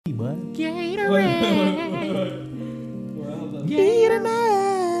but Gatorade.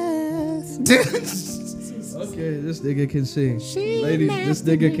 Okay, this nigga can sing. Ladies, this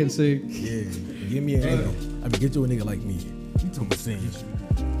nigga can sing. yeah, give me an angle. I mean, get you a nigga like me. You talking about singing.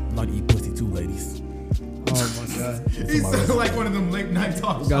 I like to eat pussy too, ladies. Oh my god. He sounds like one of them late night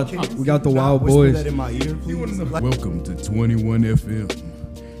talks. We got the Wild Boys. That in my ear, please. Welcome to 21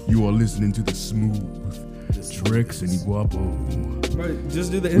 FM. You are listening to the smooth Trex and Guapo. Right,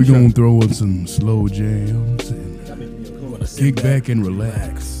 just do the We're intro. gonna throw on some slow jams and kick back and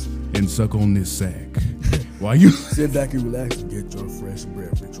relax and suck on this sack. While you Sit back and relax and get your fresh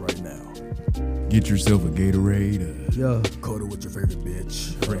beverage right now. get yourself a Gatorade, Yo, Coat it with your favorite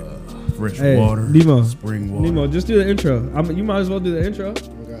bitch. fresh hey, water, Nemo. spring water. Nemo, just do the intro. You might as well do the intro.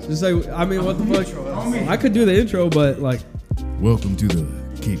 Just say, I mean, what the fuck? I could do the intro, but like, Welcome to the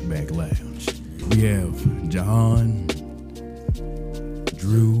Kickback Lounge. We have Jahan,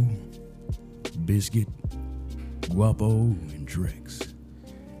 Drew, Biscuit, Guapo, and Trex.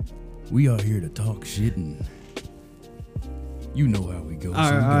 We are here to talk shit and you know how we go. all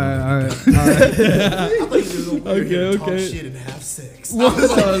so right. Okay. Shit and have sex. Nah,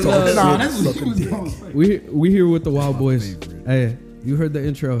 that's what you was gonna say. we here with the Wild Boys. Hey, you heard the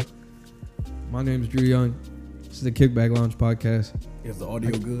intro. My name's Drew Young. This is the Kickback Lounge podcast. Is the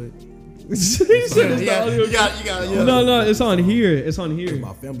audio good? He said it's the audio. You got. No, it's on here. It's on here.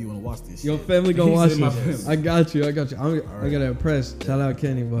 My family wanna watch this. Your shit. family gonna He watch said my this. family. I got you. I gotta impress. Shout out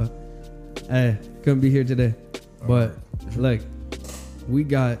Kenny, but hey, couldn't be here today. But like, we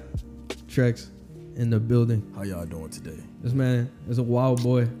got Trex in the building. How y'all doing today? This man is a wild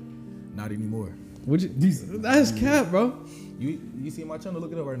boy. Not anymore. Would you? That's cap, bro. You see my channel?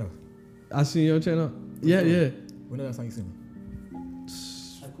 Look it up right now. I seen your channel. Yeah. When the last time you seen me?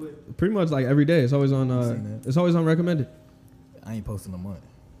 Pretty much like every day. It's always on. seen that. It's always on recommended. I ain't posting a month.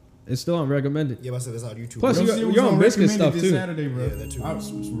 It's still on recommended. Yeah, but I said that's on YouTube. Plus, Bro, you're on Biscuit stuff this too. Saturday, bro. Yeah, that too.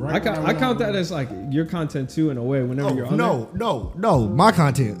 I count that as like your content too in a way. Whenever you're on no. My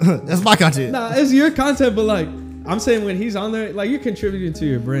content. That's my content. there. Nah, it's your content, but like I'm saying when he's on there, like you're contributing to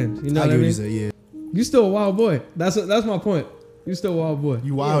your brand. You know what I get mean? you say, yeah. You still a wild boy. That's my point. You still a wild boy.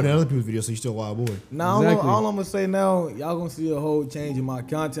 You wild in other people's videos, so you still a wild boy. Now, Exactly. all I'm gonna say now, y'all gonna see a whole change in my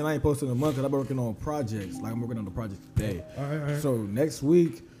content. I ain't posting a month because I've been working on projects. Like I'm working on the project today. All right. So next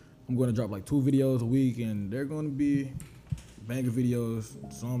week, I'm gonna drop like 2 videos a week, and they're gonna be banger videos.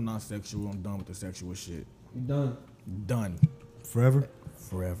 Some not sexual. I'm done with the sexual shit. You done. Done. Forever.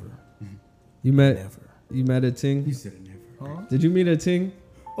 You met. Never. You met a ting. He said it never. Huh? Did you meet a ting?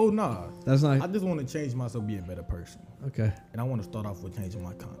 Oh nah. That's I not just want to change myself, be a better person, okay. and I want to start off with changing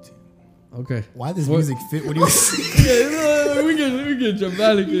my content. Okay. Why does What? music fit when you? Yeah, we get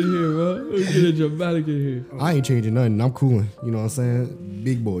dramatic in here, bro. We get dramatic in here. I ain't changing nothing. I'm cooling. You know what I'm saying?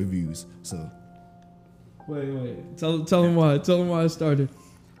 Big boy views. So Wait. Tell him why. Tell him why it started.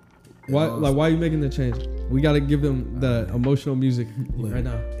 Why you making the change? We gotta give him the emotional music right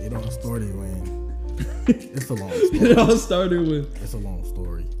now. It all started when it's a long story. It all started with It's a long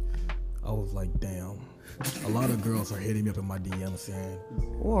story. I was like, damn. A lot of girls are hitting me up in my DM saying,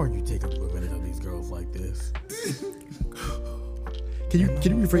 why are you taking advantage of these girls like this? can you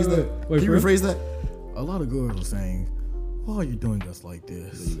rephrase that? Wait, Can you for real? rephrase that? A lot of girls are saying, why are you doing us like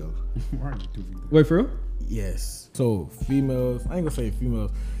this? There you go. Why are you doing that? wait for real? Yes. So females, I ain't gonna say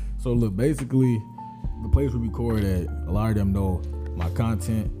females. So look, basically, the place we record at, a lot of them know my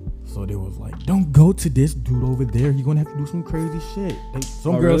content. So they was like, don't go to this dude over there. You're gonna have to do some crazy shit.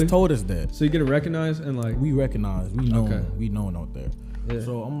 Some Oh, girls really? told us that. So you get it recognized and like We recognize, we know, Okay. we known out there. Yeah.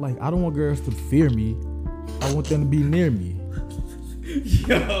 So I'm like, I don't want girls to fear me. I want them to be near me.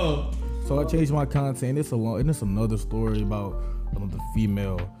 yo. So I changed my content. It's another story about another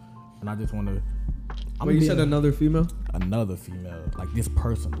female, and I just want to. Wait, you said another female? another female, like this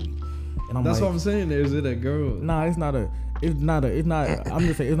personally, and I'm That's like, what I'm saying. Is it a girl? nah, it's not. I'm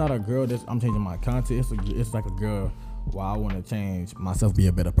just saying it's not a girl. I'm changing my content. It's like a girl. Well, I want to change myself, be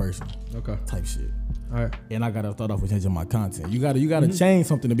a better person, Okay. type shit. All right. And I gotta start off with changing my content. You gotta change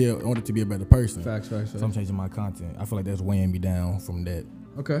something to be in order to be a better person. Facts. So I'm changing my content. I feel like that's weighing me down from that.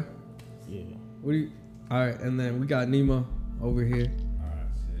 Okay. Yeah. What do you? All right, and then we got Nemo over here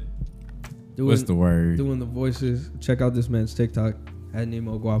What's the word? doing the voices. Check out this man's TikTok at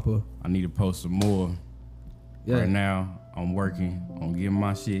Nemo Guapo. I need to post some more. Yeah. Right now, I'm working on getting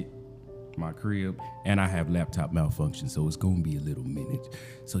my shit, my crib, and I have laptop malfunction, so it's gonna be a little minute.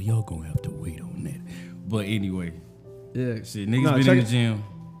 So y'all gonna have to wait on that. But anyway, Yeah. shit, niggas been in the gym.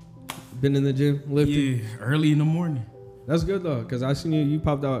 Been in the gym, lifting. Yeah, early in the morning. That's good though, cause I seen you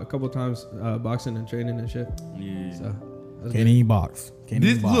popped out a couple times boxing and training and shit. Yeah. So Can't even box. Can't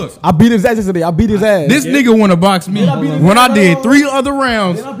This- even box. look. I beat his ass yesterday. I beat his ass. This nigga want to box me I beat his when I ass? did 3 other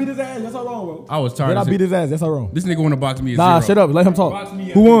rounds. Then I beat his ass. That's all wrong, bro. I was Then tired. I of beat his ass. That's all wrong. This nigga want to box me at Nah, 0. shut up. Let him talk. Box me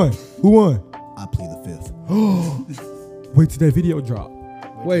at Who won? Who won? I plead the fifth. Wait till that video drop.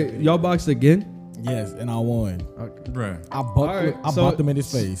 Wait, y'all boxed again? Yes, and I won. Bruh. I Alright, bopped him in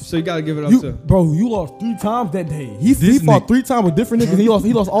his face. So you gotta give it up You, to. bro, you lost 3 times that day. He This fought nigga- 3 times with different niggas.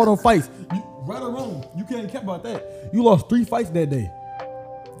 He lost all them fights. Right or wrong, you can't care about that. You lost 3 fights that day.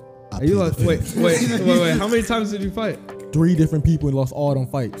 I You plead lost, the wait. fifth. How many times did you fight? 3 different people and lost all them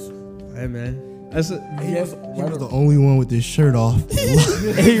fights. Hey man, that's a, Yes, He was the only one with his shirt off.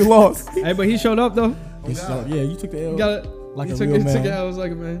 he lost. hey, but he showed up though. Yeah, you took the L. You got it. Like you a took real it. Took man. it. I was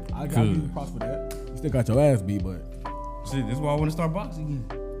like a man. I got Good. you props for that. You still got your ass beat, but Shit, this is why I want to start boxing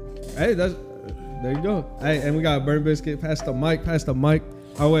again. Hey, that's there you go. Hey, and we got burnt biscuit. Pass the mic. Pass the mic.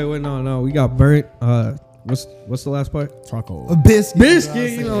 Oh wait, no. We got burnt. What's the last part? charcoal. A biscuit.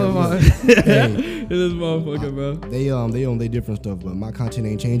 Biscuit. You know what I'm Hey, It is motherfucker, bro. they own they different stuff, but my content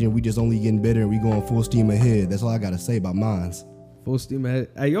ain't changing. We just only getting better and we going full steam ahead. That's all I gotta say about mines. Full steam ahead.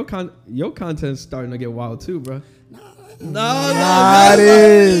 Hey, your content's starting to get wild too, bro. No, Nah, it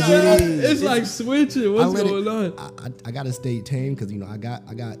is. It's like switching. What's going on? I gotta stay tame because I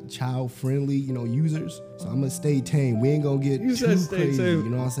got child friendly users, so I'm gonna stay tame. We ain't gonna get You too said stay crazy. tame. You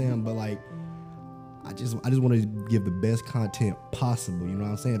know what I'm saying? But like, I just want to give the best content possible. You know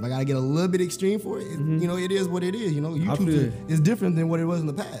what I'm saying? If I gotta get a little bit extreme for it, it is what it is. feel YouTube it. is different than what it was in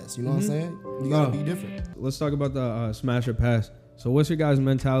the past. You know what I'm saying? You gotta be different. Let's talk about the smash or pass. So what's your guys'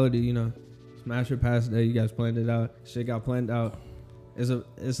 mentality? Smash or pass day. You guys planned it out. Shit got planned out.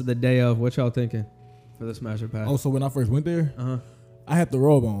 It's the day of. What y'all thinking for the smash or pass? Oh, so when I first went there, Uh-huh. I had the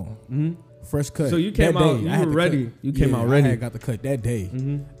robe on. Mm-hmm. Fresh cut. So you came That out- day, you I had were the ready. cut. You came out ready. I had got the cut that day.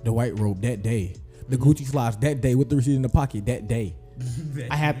 Mm-hmm. The white robe that day. The Gucci slides that day with the receipt in the pocket that day.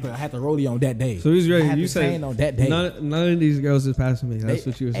 I had the rollie on that day. So he's ready. I had You the said chain on that day. none of these girls is passing me. That's They-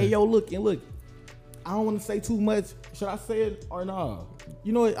 what you were Hey, saying. yo, look. I don't want to say too much. Should I say it or nah?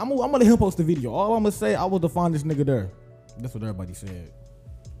 You know what? I'm gonna let him post the video. All I'm gonna say, I was the fondest nigga there. That's what everybody said.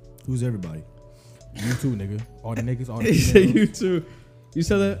 Who's everybody? You too, nigga. All the niggas, all the He said females. you too. You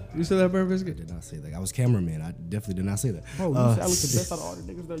said that? You said that, burnt I biscuit? did not say that. I was cameraman. I definitely did not say that. Bro, you said I look the best out of all the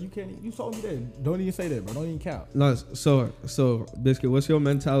niggas there. You can't. You told me that. Don't even say that, bro. Don't even count. No. So biscuit. What's your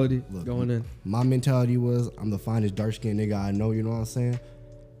mentality Look, going in? My mentality was I'm the finest dark skinned nigga I know, you know what I'm saying?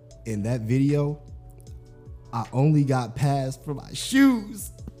 In that video, I only got passed for my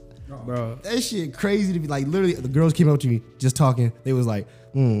shoes. Bro, That shit crazy to be like, literally, the girls came up to me just talking. They was like,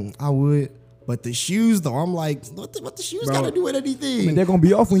 I would. But the shoes though, I'm like, what the shoes Bro. gotta do with anything? I mean, they're gonna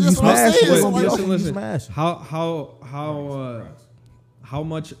be off when you That's what I'm smash. saying. They're wait, gonna be off listen, when you listen. smash. How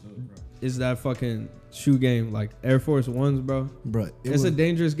much is that fucking shoe game? Like Air Force Ones, bro? Bruh, It's a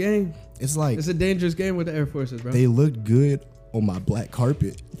dangerous game. it's like It's a dangerous game with the Air Forces, bro. they looked good on my black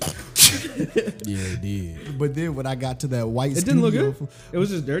carpet. Yeah, it did. But then when I got to that white It didn't look studio, good. It was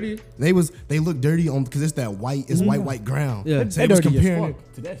just dirty. They look dirty on because it's that white, it's white ground. Yeah. So they was dirty as comparing it.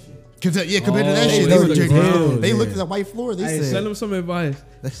 fuck to that shit. Compared to that Oh, shit, they they was look dirty. good, They yeah. looked at the white floor. They Hey, said, send them some advice.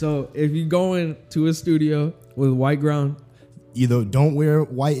 So if you go into a studio with white ground, either don't wear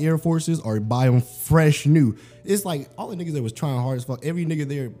white Air Forces or buy them fresh new. It's like all the niggas that was trying hard as fuck. Every nigga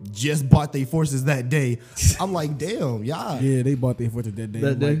there just bought their forces that day. I'm like, damn, y'all. Yeah, they bought their fortune that day.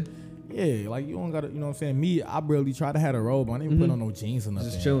 That I'm day? like, yeah, like you don't gotta, you know what I'm saying? Me, I barely tried to have a robe on. I didn't put on no jeans or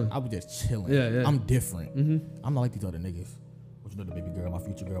nothing. chilling. I was just chilling. Yeah. I'm different. I'm not like these other niggas. What you know, the baby girl, my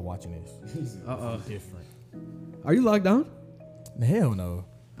future girl watching this. I'm different. are you locked down? Hell no.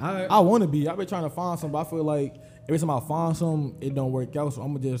 I want to be. I've been trying to find some, but I feel like every time I find some, it don't work out. So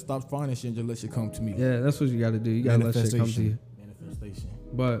I'm gonna just stop finding shit and just let shit come to me. Yeah, that's what you got to do. You got to let shit come to you. Manifestation.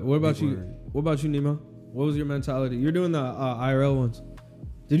 But what about Big you? word. What about you, Nemo? What was your mentality? You're doing the IRL ones.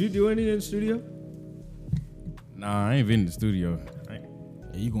 Did you do any in the studio? Nah, I ain't been in the studio. Yeah,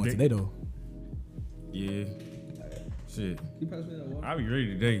 you going today though? Yeah. Shit. You pass me that water. I'll be ready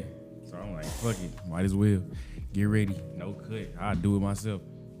today. So I'm like, fuck it. Might as well. Get ready. No cut. I'll do it myself.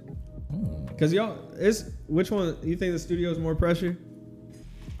 Cause y'all, which one you think the studio is more pressure?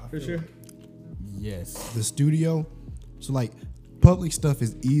 For sure. Yes. The studio, so like public stuff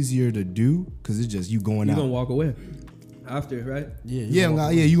is easier to do because it's just you going You out. gonna walk away after, right? Yeah.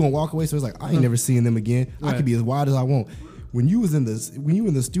 You gonna walk away. So it's like I ain't never seeing them again. I Right. could be as wild as I want. When you in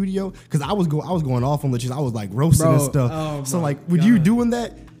the studio, because I was going off on the chicks. I was like roasting Bro, and stuff. oh so my like when you God. doing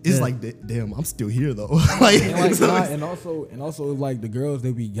that, it's Yeah. like damn, I'm still here though. like, And, like, so nah, it's- and also like the girls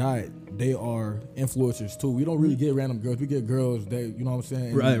that we got they are influencers too. We don't really get random girls. We get girls that, you know what I'm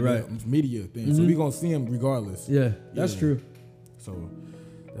saying? Right. Media things. So we gonna see them regardless. Yeah, that's true. So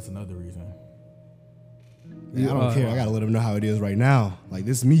that's another reason. Man, I don't care. I gotta let them know how it is right now. Like,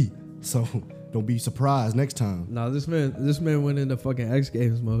 this is me. So don't be surprised next time. Nah, this man went into fucking X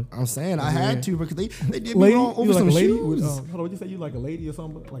Games mode. I'm saying I had to because they did me wrong over You like some a lady? shoes. Hold on, what you say? You like a lady or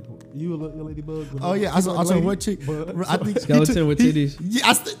something? Like you a ladybug? Oh yeah, I saw one chick. Bro, I think Skeleton with titties.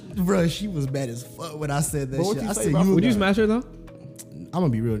 Yeah, bro, she was mad as fuck when I said that Bro, what shit. you I say said, about- Would you smash her though? I'm gonna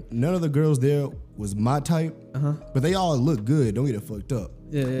be real. None of the girls there was my type, but they all look good. Don't get it fucked up.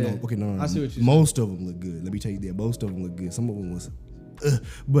 Yeah. No, okay, no. I see what you Most of them look good. Let me tell you that. Most of them look good. Some of them was,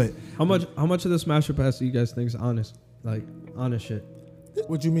 but How much of the smasher pass do you guys think is honest? Like honest shit.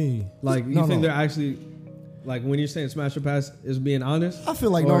 What you mean? Like you No, think no. they're actually like when you're saying smasher pass is being honest? I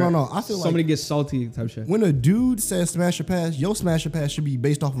feel like Or no. I feel somebody like gets salty type shit. when a dude says smash your pass, your smash your pass should be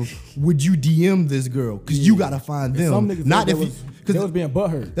based off of would you DM this girl? Because you gotta find them. Some niggas Not they if you, was because being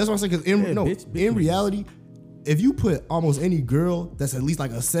butthurt. that's what I'm saying. Because bitch in was- reality, if you put almost any girl that's at least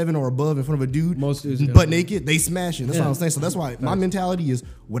like a 7 or above in front of a dude, Most dudes gonna butt do it. naked, they smashing. That's Yeah. what I'm saying. So that's why my mentality is: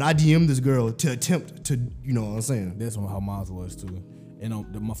 would I DM this girl to attempt to, you know what I'm saying? That's how mine was too. And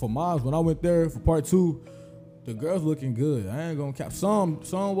for mine, when I went there for part 2, the girls looking good. I ain't gonna cap. Some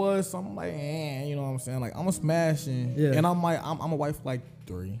was, some like, you know what I'm saying? Like I'm a smashing, Yeah. and I'm a wife like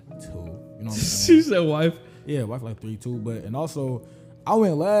 3-2. You know what I'm She saying? said wife. Yeah, wife like 3-2. But and also, I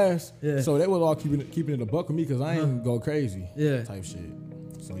went last, Yeah. so they was all keeping it a buck with me because I ain't go crazy. Yeah. type shit.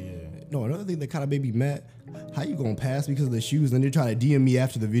 So yeah. No, another thing that kind of made me mad: how you gonna pass because of the shoes and then try to DM me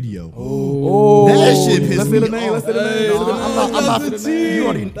after the video? Oh, That shit pissed let's me say the name. off. Let's say the name. Hey, let's say the name. I'm not That's finna. the You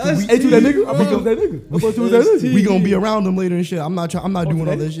already. That's Ain't you that tea, nigga? I thought you was that nigga. I thought you was that That's nigga. We gonna be around them later and shit. I'm not doing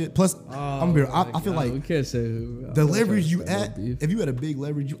all that shit. Plus, I feel we like can't say who. the leverage you Start at. no beef. If you had a big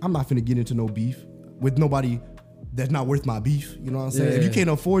leverage, I'm not finna get into no beef with nobody that's not worth my beef. You know what I'm saying? Yeah. If you can't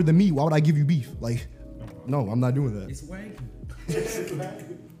afford the meat, why would I give you beef? Like, no, I'm not doing that. It's wanky.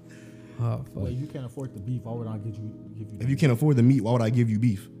 Oh, fuck. Wait, you can't afford the beef. Why would I give you? If you can't afford the meat, why would I give you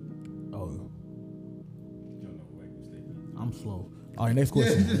beef? Oh, I'm slow. All right, next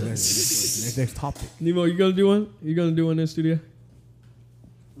question. next topic. Nemo, you gonna do one? You gonna do one in the studio?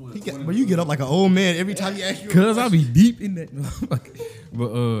 But you get up like an old man every time you ask you. Cause I be deep in that.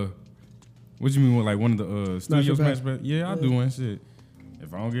 But what you mean with like one of the studio Smash smash? Yeah, I do one shit.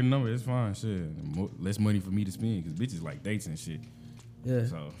 If I don't get a number, it's fine. Shit, less money for me to spend because bitches like dates and shit. Yeah.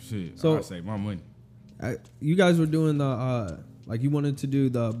 So shit, So- I save my money. You guys were doing the like you wanted to do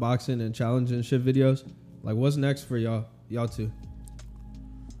the boxing and challenge and shit videos. Like, what's next for y'all two?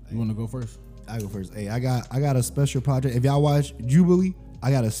 You want to go first? I go first. Hey, I got a special project. If y'all watch Jubilee, I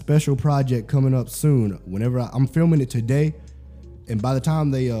got a special project coming up soon. Whenever I'm filming it today, and by the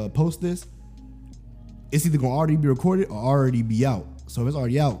time they post this, it's either gonna already be recorded or already be out. So if it's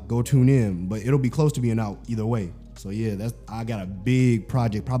already out, go tune in. But it'll be close to being out either way. So yeah, I got a big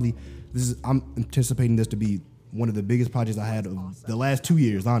project. Probably I'm anticipating this to be one of the biggest projects I had of the last 2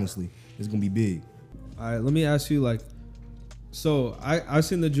 years. Honestly, it's gonna be big. All right, let me ask you, like, so I've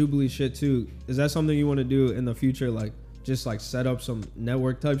seen the Jubilee shit too. Is that something you want to do in the future? Like, just like set up some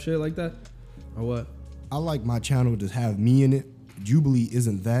network type shit like that, or what? I like my channel to have me in it. Jubilee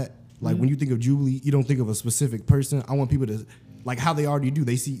isn't that. Like when you think of Jubilee, you don't think of a specific person. I want people to like how they already do.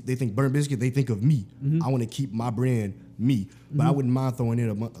 They think Burnt Biscuit, they think of me. I want to keep my brand me, but I wouldn't mind throwing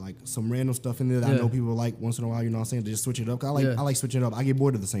in like some random stuff in there that I Yeah. know people like once in a while. You know what I'm saying? To just switch it up. 'Cause I like switching it up. I get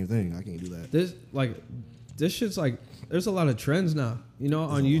bored of the same thing. I can't do that. This shit's like, there's a lot of trends now, you know,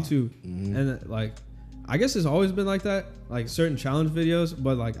 on YouTube, and like, I guess it's always been like that, like certain challenge videos.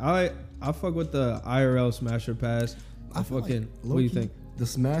 But like, I fuck with the IRL Smasher Pass. I feel fucking. like, What do you low-key, think? The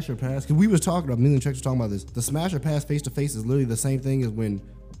Smasher Pass, because we was talking about, me and Trex was talking about this. The Smasher Pass face to face is literally the same thing as when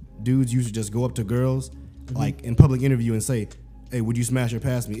dudes used to just go up to girls, like in public interview and say, "Hey, would you smash or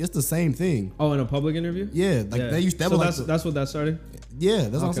pass me?" It's the same thing. Oh, in a public interview? Yeah, like they used. That so was that's what that started. yeah,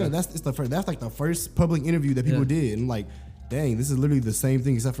 that's what I'm Okay. saying. That's like the first public interview that people Yeah. did, and like, dang, this is literally the same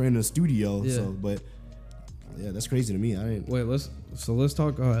thing except for in the studio. Yeah. So, but yeah, that's crazy to me. I didn't. Wait, let's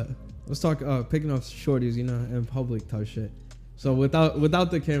talk picking up shorties, you know, in public type shit. So without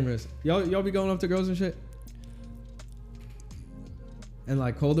the cameras, y'all be going up to girls and shit, and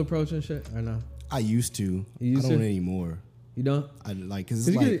like cold approach and shit, or no? I used to. You I used don't to? anymore. You don't? I like because Cause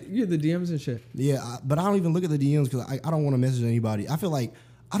it's you, like get the DMs and shit. yeah, but I don't even look at the DMs because I don't want to message anybody. I feel like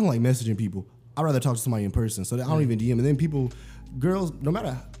I don't like messaging people. I'd rather talk to somebody in person. So that I don't even DM. And then girls, no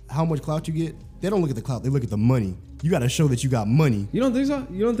matter how much clout you get, they don't look at the clout. They look at the money. You got to show that you got money. You don't think so?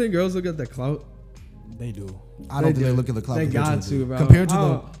 You don't think girls look at the clout? They do. I don't think they look at the clout. They compared got to, bro. Compared to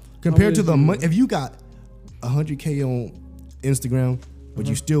Oh. Compared to the money, if you got 100K on Instagram, but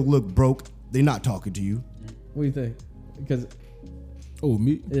you still look broke, they not talking to you. What do you think? Because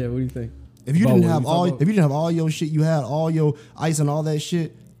me? yeah, what do you think? If you About didn't what have you all, talking if about? you didn't have all your shit, you had all your ice and all that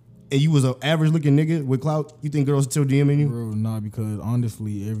shit, and you was an average looking nigga with clout, you think girls still DMing you? Bro, nah, because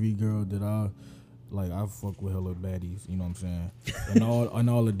honestly, every girl that I fuck with hella baddies, you know what I'm saying? And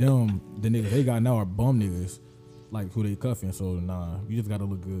all of them, the niggas they got now are bum niggas, like who they cuffing. So nah, you just gotta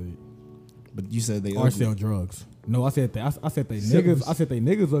look good. But you said they Or ugly. sell drugs. No, I said they niggas. I said they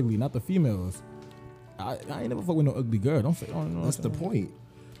niggas ugly, not the females. I ain't never fuck with no ugly girl. Don't say. Oh, no, That's the point.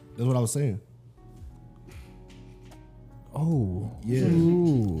 That's what I was saying. Oh Yeah.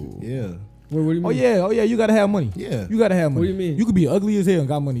 Ooh. Yeah. What do you mean? Oh yeah. You gotta have money. Yeah. You gotta have money. What do you mean? You could be ugly as hell and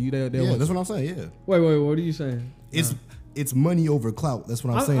got money. You there? Yeah, that's what I'm saying. Yeah. Wait, what are you saying? It's money over clout. That's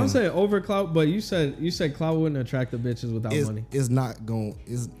what I'm saying. I'm saying over clout, but you said clout wouldn't attract the bitches without money. It's not going.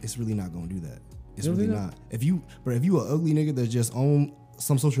 It's really not going to do that. It's You don't really think not. If you an ugly nigga that's just on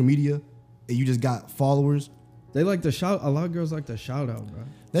some social media and you just got followers, They like to shout. A lot of girls like to shout out, bro.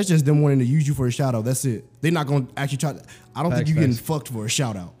 that's just them wanting to use you for a shout out. That's it. They're not going to actually try. I don't think you getting fucked for a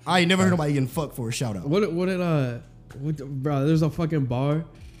shout out. I ain't never heard nobody getting fucked for a shout out. Bro, there's a fucking bar.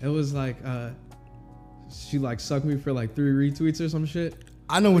 It was like she like sucked me for like 3 retweets or some shit.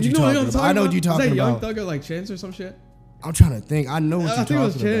 I know what you're what talking I'm about. I know what you're Is talking that Young about. Thug or like Chance or some shit? I'm trying to think. I know what I you're think it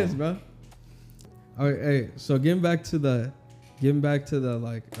was talking Chance, about. bro. All right, hey, so getting back to the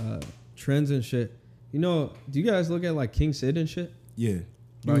like trends and shit. You know, do you guys look at like King Sid and shit? Yeah.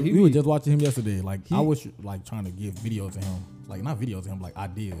 Bro, we were just watching him yesterday. Like I was like trying to give videos to him, like not videos to him, like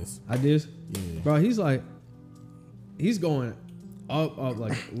ideas. Ideas? Yeah. Bro, he's going up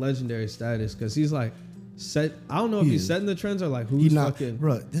like legendary status because he's like set. I don't know if he's setting the trends or like who's He not, fucking.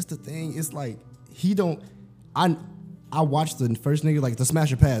 bro. This the thing. It's like he don't. I watched the first nigga like the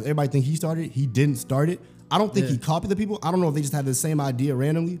Smasher Pass. Everybody think he started. He didn't start it. I don't think he copied the people. I don't know if they just had the same idea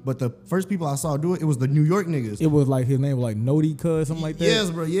randomly. But the first people I saw do it, it was the New York niggas. It was like his name was like Nody Cuz, something like that. Yes,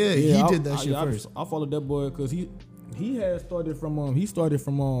 bro. Yeah, he did that shit first. I followed that boy because he had started from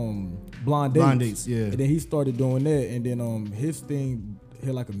Blind Dates. Blind Dates, yeah. And then he started doing that, and then his thing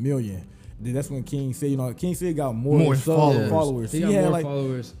hit like 1 million. Then that's when King Sid, King Sid got more followers. He got more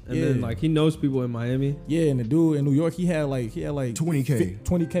followers, and then like he knows people in Miami. Yeah, and the dude in New York, he had like 20K.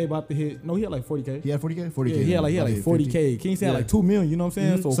 20K about to hit. No, he had like 40K. He had 40K. 40K. Yeah, he had like 40K. King Sid had like 2 million. You know what I'm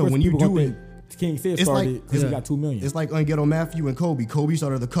saying? Mm-hmm. So, So of course when you people do gonna it, think King Sid it's started like- because he got 2 million. It's like Unghetto Matthew and Kobe. Kobe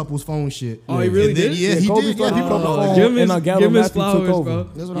started the couples phone shit. Oh, he really And then- did? Yeah, he Kobe did. Yeah, started people the don't know. phone, Give him and his- Unghetto give him his Matthew flowers, took over. bro.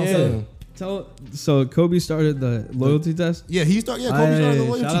 That's what I'm saying. So Kobe started the loyalty test. Yeah, Kobe started the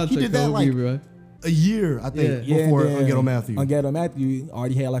loyalty. Shout out He to did Kobe, that like bro. a year, I think, Yeah. before and then Unghetto Matthew. Unghetto Matthew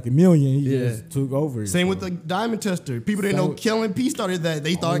already had like 1 million. He Yeah. just took over. Same with the diamond tester. People didn't Same know with- Kellen P started that.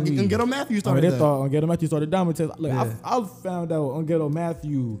 They thought Unghetto Matthew started they that. thought Unghetto Matthew started Diamond Test. Look, Yeah. I found out Unghetto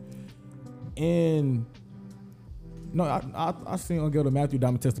Matthew and no, I seen Unghetto Matthew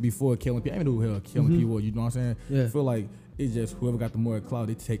Diamond Tester before Kellen P. I didn't know who the hell Kellen P was. You know what I'm saying? Yeah. I feel like it's just whoever got the more clout,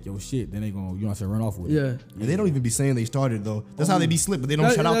 they take your shit, then they gonna, you know what I'm saying, run off with it. Yeah. And they don't even be saying they started though. That's how they be slick, but they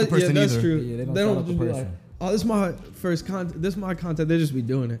don't shout out the person that's either. true. Yeah, they they don't, don't shout out the just be like, person. oh, this is my first content. This is my content. They just be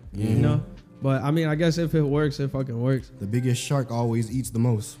doing it, you know. But I mean, I guess if it works, it fucking works. The biggest shark always eats the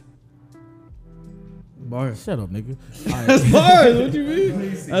most. Bars. Shut up, nigga. That's bars. What you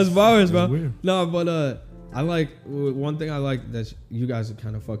mean? That's bars, bro. That's weird. No, but I like one thing I like that you guys are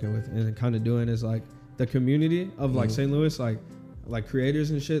kind of fucking with and kind of doing is like the community of like St. Louis, like creators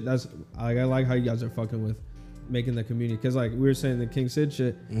and shit. That's I like how you guys are fucking with making the community because like we were saying the King Sid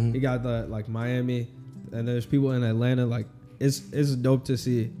shit. He got the like Miami, and there's people in Atlanta. Like it's dope to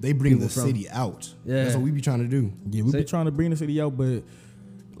see. They bring people the from- city out. Yeah. That's what we be trying to do. Yeah, we Say- be trying to bring the city out, but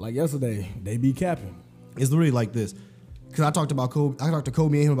like yesterday, they be capping. It's literally like this. Cause I talked to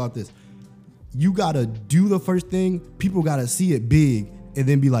Kobe and him about this. You gotta do the first thing. People gotta see it big and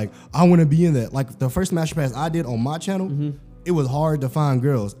then be like, I wanna be in that. Like the first Master Pass I did on my channel, it was hard to find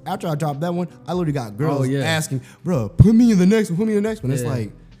girls. After I dropped that one, I literally got girls asking, bro, put me in the next one, put me in the next one. It's Yeah.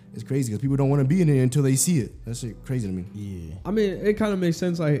 like, it's crazy because people don't want to be in it until they see it. That shit crazy to me. Yeah. I mean, it kind of makes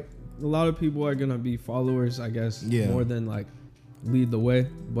sense. Like a lot of people are gonna be followers, I guess, Yeah. more than like lead the way.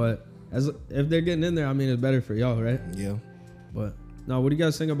 But if they're getting in there, I mean, it's better for y'all, right? Yeah. But no, what do you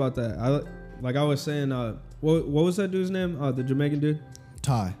guys think about that? I was saying, what was that dude's name? The Jamaican dude.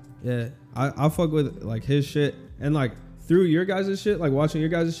 Ty. Yeah, I fuck with like his shit and like through your guys' shit, like watching your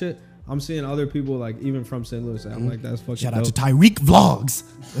guys' shit. I'm seeing other people like even from St. Louis. I'm like, that's fucking Shout out dope. to Tyreek Vlogs.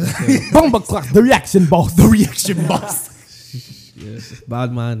 Bomba Clock, the reaction boss. The reaction boss. Yes,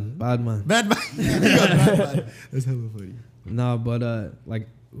 bad man. Bad man. That's hella funny. No, but like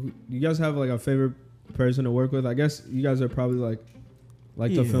you guys have like a favorite person to work with? I guess you guys are probably like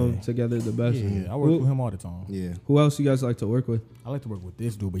to Yeah. film together the best. Yeah, I work with him all the time. Yeah. Who else you guys like to work with? I like to work with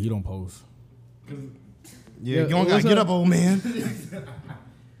this dude, but he don't post. Yeah, Yeah, you don't gotta what's get up? up, old man.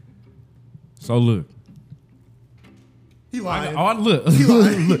 So look, He I lying. got, look, He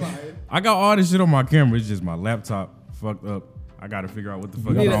lying. look, I got all this shit on my camera. It's just my laptop fucked up. I gotta figure out what the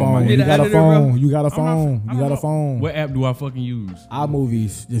fuck You is got a wrong with phone. my need You an got a editor, bro? phone. You got a I'm not- phone. I You don't got a know. phone. What app do I fucking use?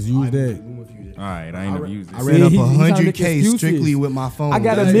 iMovies. Just use that. All right, I ain't never used it. I ran up See, he's trying to make 100K excuses. strictly with my phone. I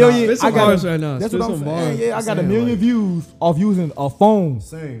got a That's million. Spit I some got bars right now. That's Spit what I'm some saying. bars. Yeah, I got a Saying, million like- views off using a phone, not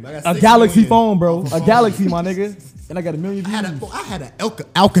same. I got a 6 Galaxy million phone, bro, off a phone. Galaxy, my nigga, and I got a million I views. had an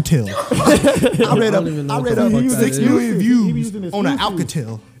Alcatel. I read don't even know up what the fuck that 6 is. million He be views using his on an excuses.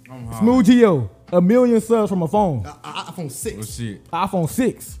 Alcatel. Smooth Geo, a million subs from a phone, iPhone Well, 6. shit. iPhone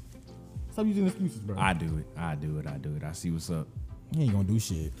 6. Stop using excuses, bro. I do it. I see what's up. You ain't gonna do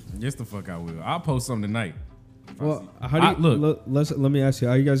shit. Yes, the fuck I will. I'll post something tonight. Well, how do you look? Let me ask you,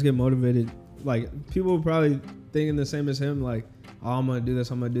 how you guys get motivated? Like people probably thinking the same as him, like, oh, I'm gonna do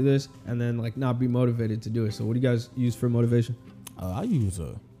this, and then like not be motivated to do it. So what do you guys use for motivation? I use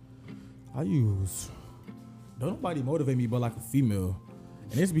don't nobody motivate me but like a female,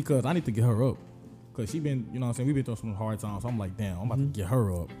 and it's because I need to get her up, cause she been, you know what I'm saying, we been through some hard times. So I'm like, damn, I'm about to get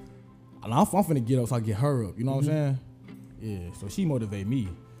her up, and I'm finna get up, so I get her up. You know what I'm saying? Yeah. So she motivate me.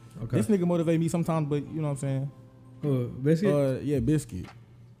 Okay. This nigga motivate me sometimes, but you know what I'm saying? Biscuit? Yeah, Biscuit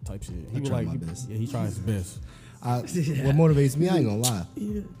type shit. He I was try like, my best. yeah, he tries his best. What motivates me, I ain't gonna lie.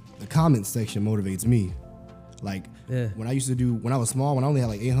 The comment section motivates me. Like Yeah. when I was small, when I only had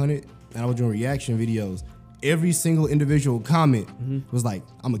like 800 and I was doing reaction videos, every single individual comment was like,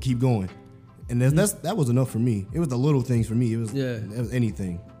 I'm gonna keep going. And that was enough for me. It was the little things for me. It was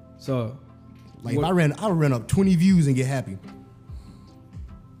anything. So Like if I ran up 20 views and get happy.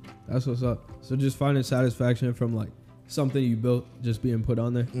 that's what's up. So just finding satisfaction from like something you built just being put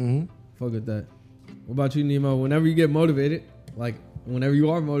on there. Mm-hmm. Fuck with that. What about you, Nemo? Whenever you get motivated, like whenever you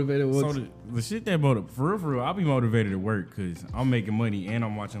are motivated, So what's the shit that for real, I'll be motivated at work because I'm making money and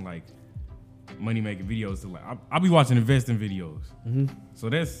I'm watching like money making videos. To like, I'll be watching investing videos. So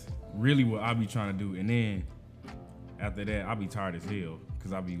that's really what I'll be trying to do. And then after that, I'll be tired as hell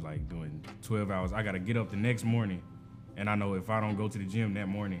because I'll be like doing 12 hours. I gotta get up the next morning, and I know if I don't go to the gym that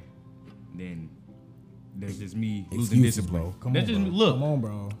morning, then that's just me losing Excuses, discipline. bro. Come That's on, just bro. me. Look, Come on,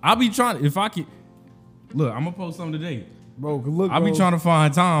 bro. I'll be trying. If I can, look, I'm gonna post something today. Bro, look, I'll be bro. trying to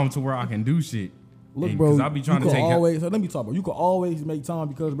find time to where I can do shit. Look, And- bro, 'cause I'll be trying you to could take always. So let me talk, bro. You could always make time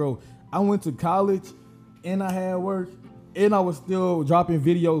because, bro, I went to college and I had work and I was still dropping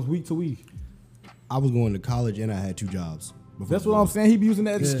videos week to week. I was going to college and I had 2 jobs. That's what I'm saying. He be using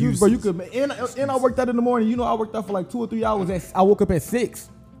that excuse, bro. You could, and I worked out in the morning. You know, I worked out for like 2 or 3 hours. I woke up at 6.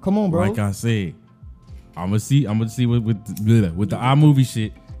 Come on, bro. Like I said, I'm gonna see with the iMovie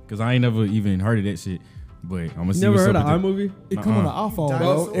shit because I ain't never even heard of that shit. But I'm gonna you see. never what's heard up of with iMovie? It come on the iPhone, bro.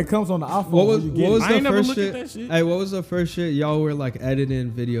 Dinosaur? It comes on the iPhone. What was when you get what was it. I the ain't never first looked at shit? that shit. Hey, what was the first shit y'all were like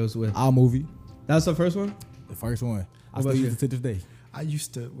editing videos with? iMovie? That's the first one. The first one. I What still about use you? it to this day. I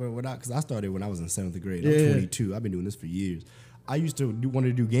used to because I started when I was in 7th grade. Yeah. I'm 22. I've been doing this for years. I used to want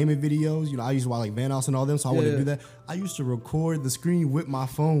to do gaming videos. You know, I used to watch like Van House and all them, so I wanted to do that. I used to record the screen with my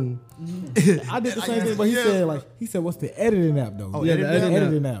phone. I did the same thing, but he said, "What's the editing app though?" Oh, Yeah, the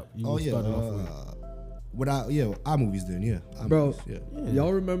editing app. You Oh yeah, started off with. iMovies then, yeah. iMovies, Bro, yeah.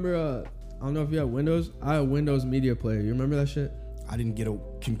 y'all remember? I don't know if you had Windows. I had Windows Media Player. You remember that shit? I didn't get a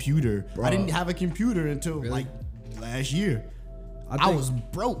computer. Bro. I didn't have a computer until like last year. I think- was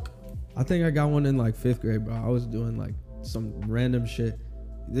broke. I think I got one in like 5th grade, bro. I was doing like some random shit.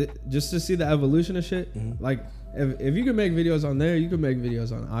 Just to see the evolution of shit. Like, if you can make videos on there, you can make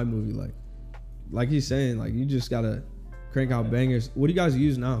videos on iMovie. Like he's saying, like you just gotta crank out bangers. What do you guys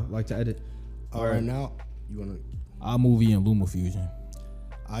use now, like to edit? All right, now you wanna? iMovie and LumaFusion.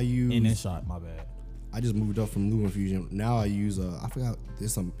 I use. And InShot, my bad. I just moved up from LumaFusion. Now I use I forgot.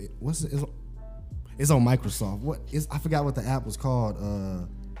 There's some. What's it? It's on Microsoft. What is? I forgot what the app was called.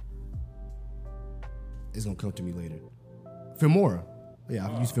 It's gonna come to me later. Filmora. Yeah,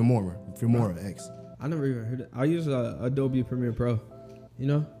 I've used Filmora. Filmora X. I never even heard it. I use Adobe Premiere Pro. You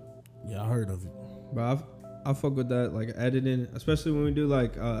know, Yeah, I heard of it. bro. I fuck with that, like editing, especially when we do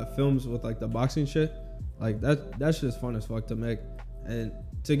like films with like the boxing shit. Like that's just fun as fuck to make. And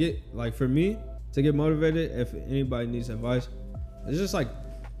to get like for me to get motivated, if anybody needs advice, it's just like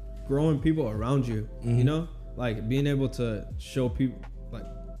growing people around you. You know, like being able to show people, like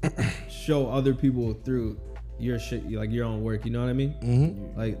show other people through your shit, like your own work. You know what I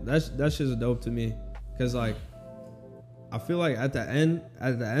mean? Like that's just dope to me, cause like I feel like at the end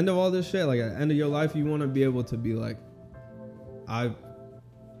of all this shit, like at the end of your life, you want to be able to be like, I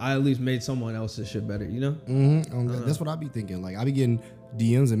at least made someone else's shit better, you know? Mm-hmm. That's what I be thinking. Like I be getting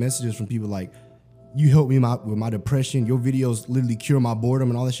DMs and messages from people like, you helped me with my depression. Your videos literally cure my boredom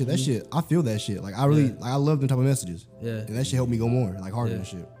and all that shit. That shit, I feel that shit. Like I really, like I love them type of messages. Yeah. And that shit helped me go more, like harder and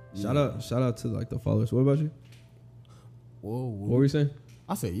shit. Shout out to like the followers. What about you? Whoa. What were you saying?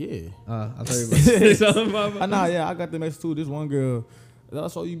 I said, yeah. I thought you were about to say something about Nah, yeah, I got the message too. This one girl, I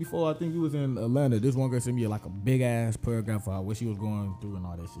saw you before. I think you was in Atlanta. This one girl sent me like a big ass paragraph of what she was going through and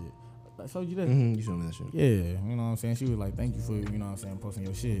all that shit. I showed you that. Mm-hmm. You showed me that shit. Yeah, you know what I'm saying. She was like, "Thank you for posting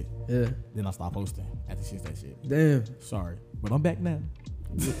your shit." Yeah. Then I stopped posting after she said that shit. Damn. Sorry, but I'm back now.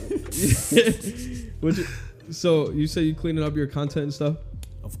 So you say you cleaning up your content and stuff?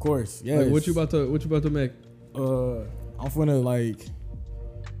 Of course, yeah. Like, what you about to make? I'm finna like.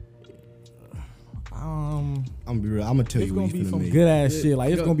 I'm gonna be real. I'm gonna tell It's you gonna what be he's some gonna make. good ass shit.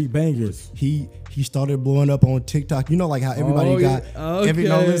 Like it's gonna be bangers. He started blowing up on TikTok. You know, like how everybody got. Okay.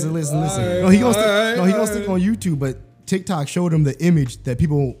 No, listen. Right, No, he gonna stick. right, No, he gonna stick on YouTube. But TikTok showed him the image that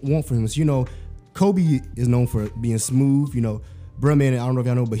people want from him. So, you know, Kobe is known for being smooth. You know, bruh man, I don't know if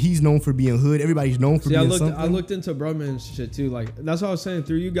y'all know, but he's known for being hood. Everybody's known for being something. I looked into Brumman's shit too. Like that's what I was saying.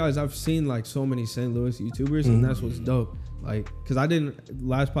 Through you guys, I've seen like so many St. Louis YouTubers, and that's what's dope. Like, cause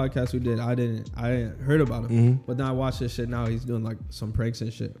last podcast we did, I didn't heard about him, but now I watch this shit now. He's doing like some pranks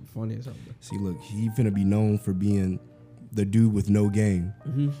and shit, funny or something. See, look, he finna be known for being the dude with no game.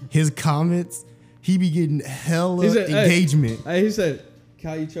 His comments, he be getting hella engagement. Hey, he said,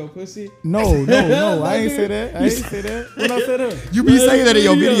 "Can I eat your pussy?" No, I ain't say that. I ain't say that. When I said that, You be saying that in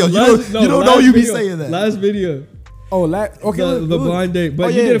your videos. You don't know you be saying that. Last video. oh, okay, The blind date,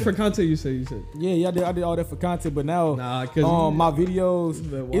 but you did it for content. You said. Yeah, I did all that for content, but now Nah, 'cause my videos,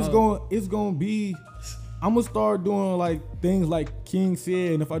 wild. it's gonna be. I'm gonna start doing like things like King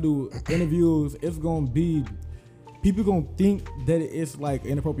said, and if I do interviews, it's gonna be. People gonna think that it's like an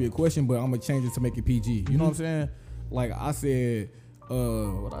inappropriate question, but I'm gonna change it to make it PG. You know what I'm saying? Like I said,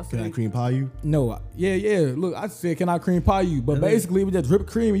 what I said? Can I cream pie you? No, yeah. Look, I said, can I cream pie you? But basically, we just drip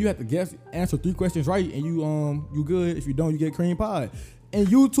cream, and you have to answer 3 questions right, and you good. If you don't, you get cream pie. And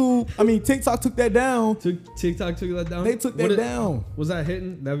TikTok took that down. TikTok took that down. They took that down. Was that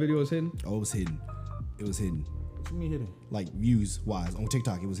hidden? That video was hidden. Oh, it was hidden. What you mean hidden? Like views wise on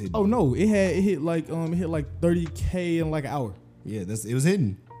TikTok, it was hidden. Oh no, it hit like 30K in like an hour. Yeah, it was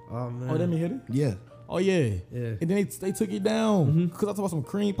hidden. Oh man. Oh, that mean hidden? Yeah. Oh yeah. Yeah. And then they took it down because I talked about some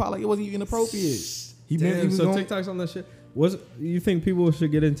cream pie, like it wasn't even inappropriate. So TikTok's on that shit. You think people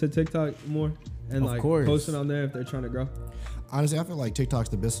should get into TikTok more and Of course. post it on there if they're trying to grow? Honestly, I feel like TikTok's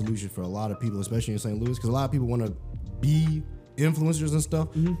the best solution for a lot of people, especially in St. Louis, because a lot of people want to be influencers and stuff,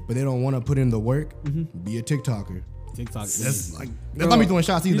 but they don't want to put in the work. Be a TikToker. TikTok. That's not me throwing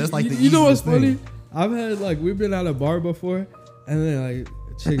shots either. That's like the you know what's easiest thing. funny? I've had we've been at a bar before, and then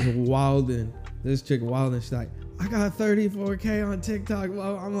chicks wilding. This chick wilding. She's like, I got 34K on TikTok.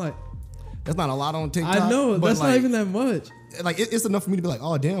 Well, I'm like, that's not a lot on TikTok. I know but that's not even that much. Like it's enough for me to be like,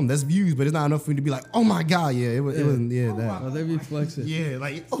 oh damn, that's views, but it's not enough for me to be like, oh my god, yeah, it wasn't that. Oh, they be flexing. Yeah,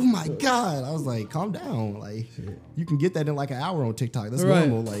 like oh my god, I was like, calm down, like you can get that in like an hour on TikTok. That's Right.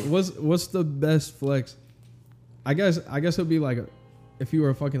 normal. Like what's the best flex? I guess it'd be like if you were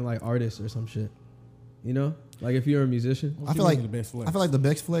a fucking artist or some shit, you know, like if you're a musician. I feel like the best flex? I feel like the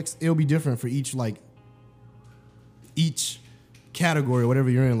best flex, it'll be different for each category or whatever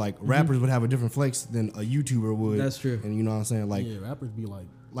you're in. Like rappers would have a different flex than a YouTuber would. That's true. And you know what I'm saying? Like Yeah, rappers be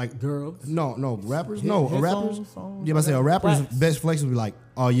like girls. No, rappers. Hit- No, hit a rapper's. songs, Yeah, but I say a rapper's raps. best flex would be like,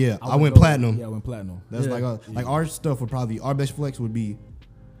 oh yeah, I would went go- platinum. Yeah, I went platinum. That's Yeah. like our stuff would probably our best flex would be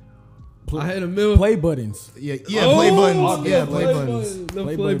I had a million. Play buttons. play buttons. Yeah, play buttons. The Play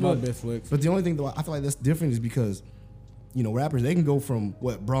play buttons. Not button. best flex. But the only thing though I feel like that's different is because, you know, rappers they can go from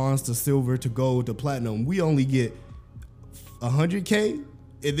bronze to silver to gold to platinum. We only get 100K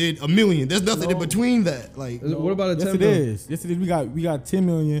and then a million. There's nothing in between that. Like What about a 10 Yes, it million? is. Yes, it is. We got 10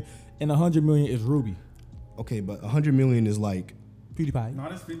 million and 100 million is Ruby. okay, but 100 million is like PewDiePie. No,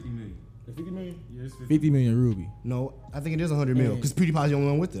 that's 50 million. 50 million? Yeah, it's 50. 50 million Ruby. no, I think it is 100 mil because PewDiePie's the only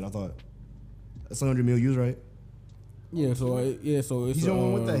one with it. I thought that's 100 mil views, right? Yeah, so it's He's the only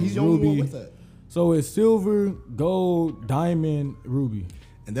one with that. He's the only one with that. So it's silver, gold, diamond, ruby.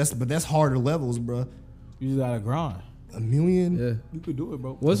 And that's harder levels, bro. You just gotta grind. $1 million. Yeah. You could do it,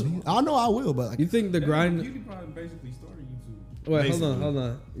 bro. I know I will, but like, You think the grind? PewDiePie basically started YouTube. Wait, Basically. hold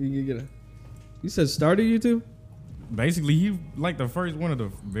on. You get it. You said started YouTube? Basically, he like one of the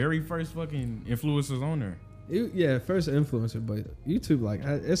very first fucking influencers on there. Yeah, first influencer, but YouTube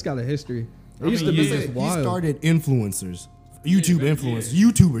it's got a history. It used to be just He wild. started influencers,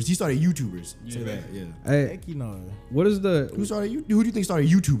 YouTubers. He started YouTubers. Say that, yeah. Hey, Heck, you know. what is the? Who do you think started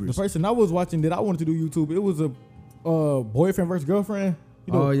The YouTubers? person I was watching that I wanted to do YouTube, it was a boyfriend versus girlfriend.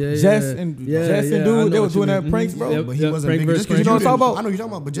 You know, Oh, yeah, Jess yeah. and Yeah, Jess yeah, and I dude, know they what was you doing that mean. pranks, bro. Yep, But he yep, wasn't prank big. versus Just 'cause You know what I'm talking about? I know you're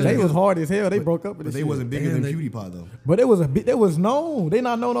talking about, but just They was because- hard as hell. They but- broke up. With But this they wasn't shit. bigger Damn, than they- PewDiePie though. But it was a bit. They was known. They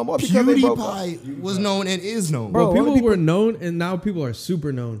not known no more because they broke up. PewDiePie was known and is known. Bro, Well, people only were known, and now people are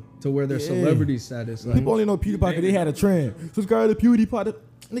super known to where their Yeah. celebrity status. Like, People only know PewDiePie because they had a trend. Subscribe to PewDiePie.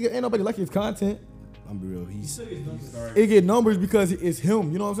 Nigga, ain't nobody like his content. I'm be real. It get numbers because it's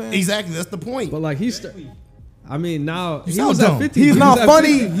him. You know what I'm saying? Exactly. That's the point. but like I mean, now he sound was dumb. at 50. He's He not was at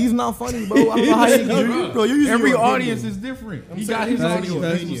funny. 50. He's not funny, bro. I don't know how he Bro, you're using Every your audience opinion. is different. He saying got his facts, audience.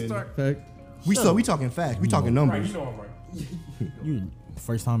 facts, People facts. start- Fact. We talking facts. We talking Right, numbers. you know I'm right. You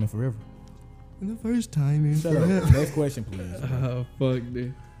first time in forever. The first time in Shut up. Next question, please. Oh fuck,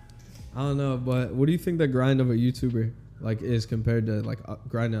 dude. I don't know, but what do you think the grind of a YouTuber like is compared to like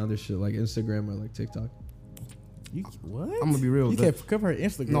grinding other shit like Instagram or like TikTok? You, what? I'm gonna be real. You The- can't cover her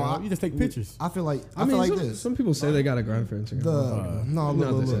Instagram. No, you just take pictures. I feel like I mean, feel like some, this. some people say they got a grind for Instagram. No, You know what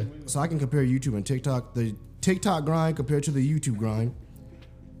look, they look. So I can compare YouTube and TikTok. The TikTok grind compared to the YouTube grind,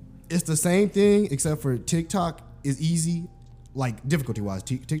 it's the same thing except for TikTok is easy, like difficulty wise.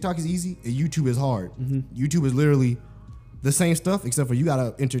 TikTok is easy and YouTube is hard. YouTube is literally the same stuff except for you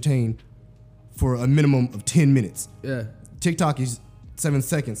gotta entertain for a minimum of 10 minutes. Yeah. TikTok is 7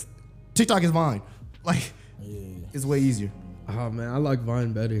 seconds. TikTok is Vine, like it's way easier. Oh man, I like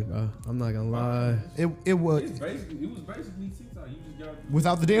Vine better, bro. I'm not gonna lie. It was It was basically TikTok. You just got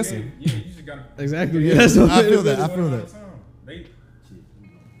without the dancing. Yeah, you just gotta. Exactly. Yeah, that's what I it feel is. that. I feel that. They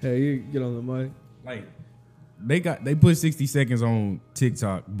Hey, you get on the mic. like they put 60 seconds on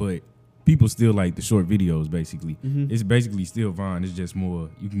TikTok, but people still like the short videos. Basically, it's basically still Vine. It's just more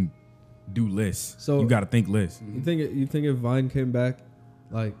you can do less. So- you got to think less. You think if Vine came back,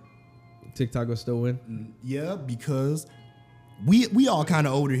 like TikTok would still win? Yeah, because we all kind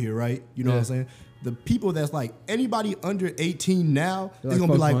of older here, right? You know what I'm saying? The people that's like anybody under 18 now They're is like,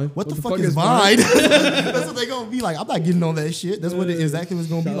 gonna be "Fuck like, Vine. what the fuck is Vine? That's what they gonna be like. I'm not getting on that shit. That's what exactly what's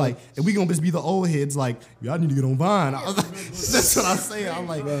gonna be like. And we gonna just be the old heads like, y'all need to get on Vine. I was like, that's what I'm saying. I'm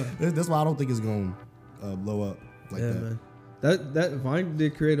like, that's why I don't think it's gonna blow up like Yeah, that. man. That Vine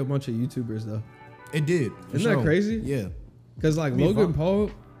did create a bunch of YouTubers though. It did. for Isn't that sure. crazy? Yeah. Cause like mean, Logan Vine-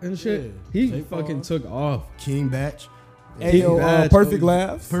 Paul and shit, Yeah. he Jake fucking Paul. took off. King Batch. Ayo, Badge, perfect oh,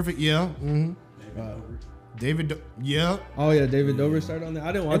 laughs. Perfect. Yeah. Mm-hmm. Yeah. Oh yeah, David Dobrik started on there.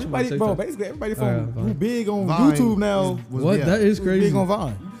 I didn't watch him on Everybody, bro, TikTok. basically everybody Oh, yeah, from Vine. who big on Vine YouTube now. What? yeah. That is who's crazy. big on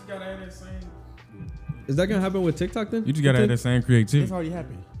Vine. You just gotta have that same. Is that gonna happen with TikTok then? You just gotta have that same It's creativity. already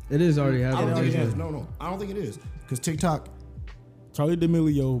happened. It is already I don't happening. think it is. No. I don't think it is. Because TikTok. Charlie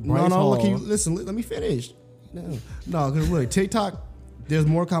D'Amelio, Bryce No. Hall. Look, listen. Let me finish. No. Because look, TikTok. There's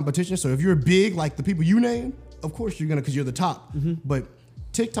more competition. So if you're big, like the people you named, of course you're gonna, because you're the top. But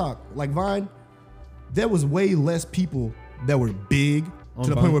TikTok, like Vine, there was way less people that were big On to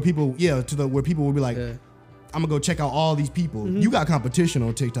the Vine? point where people, where people would be like, Yeah. I'm gonna go check out all these people. You got competition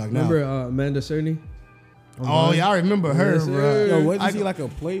on TikTok now. Remember Amanda Cerny? On Oh Vine? yeah, I remember her. Yes, bruh. sir. Yo, wasn't I- she like a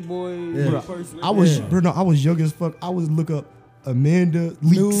Playboy Yeah. person? I was, Yeah. bro, no, I was young as fuck. I was look up Amanda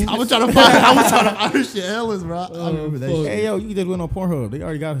Leaks. Nudes. I was trying to find her shit. Ellis, bro. I remember that fuck. shit. Hey yo, you just went on Pornhub. They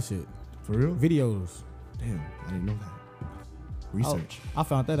already got her shit. For real? Videos. Damn, I didn't know that. Research. I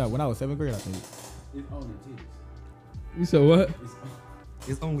found that out when I was 7th grade, I think. You said what?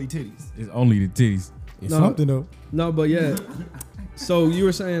 It's only titties. It's only the titties. It's No. something though. No, but yeah. So you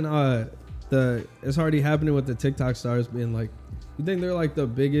were saying it's already happening with the TikTok stars being like, you think they're like the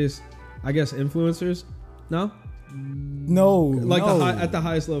biggest, I guess, influencers now? No, Like no. at the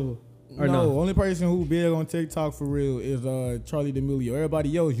highest level, or no, no? only person who big on TikTok for real is Charlie D'Amelio.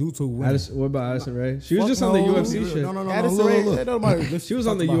 Everybody else YouTube winning. What about Addison Ray? She was Fuck just on the no. UFC shit. No. Addison Rae, Look. that nobody- She was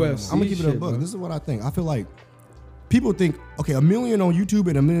on the talk about her UFC. no I'm gonna keep it a shit, buck. bro. This is what I think. I feel like people think, okay, 1 million on YouTube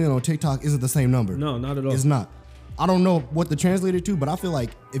and 1 million on TikTok isn't the same number. No, not at all. It's not. I don't know what the translated to, but I feel like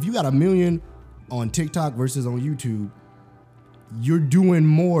if you got 1 million on TikTok versus on YouTube, you're doing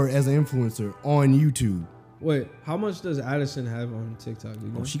more as an influencer on YouTube. Wait, how much does Addison have on TikTok? Do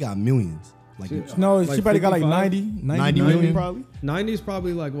you know? Oh, she got millions. Like, She- No, Like she probably got like 55? 90 million 90 probably. 90 is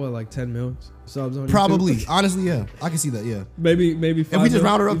probably like what, like 10 million subs on probably. YouTube? Honestly, yeah. I can see that, yeah. Maybe If 5 we just mil?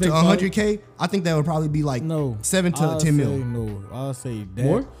 round her You up to think 5? 100K, I think that would probably be like No, 7 to I'll 10 mil. say no, I'll say that.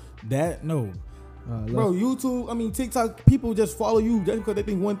 More? That no, Look. bro. YouTube, I mean TikTok. People just follow you just because they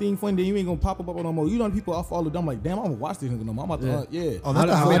think one thing funny, then you ain't gonna pop up no more. You know, people I follow them like, damn, I'm gonna watch this nigga no more. I'm about to, yeah. Oh,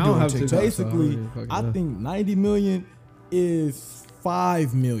 that's I how mean, I I do don't on have TikTok. TikTok. Basically, so I don't even fucking I know. think 90 million is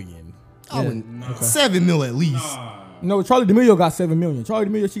 5 million. I wouldn't. 7 mil at least. No, Charlie D'Amelio got 7 million. Charlie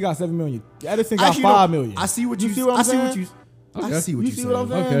D'Amelio, she got 7 million. Edison got Actually, 5 million. I see what you. see what I'm I see saying? what you. I see what You you're see saying. what I'm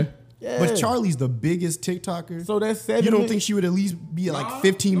saying? Okay. Yeah. But Charlie's the biggest TikToker. So that's 7 You don't million. think she would at least be at like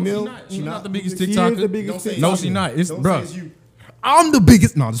 15 mil? She's not the biggest She is TikToker. the biggest TikToker. No, she not. It's Don't bro. say it's you. I'm the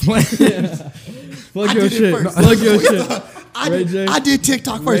biggest. No, I'm just playing. Plug I your did it shit. first. Plug your shit. I J. did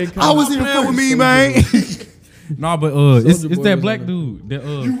TikTok Ray first. I was in Playing with first. me, man. Nah, but it's Boy that was black on dude. That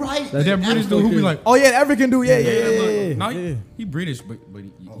You right. that British dude who be like, Oh yeah, the African dude. Yeah. Nah, Yeah. he British, but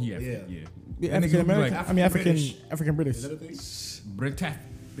he African. Yeah. That nigga African who be American. like, I mean British. African British.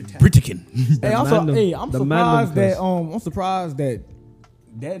 Britican. Hey, I'm Mandem- I'm the surprised Mandem that curse. I'm surprised that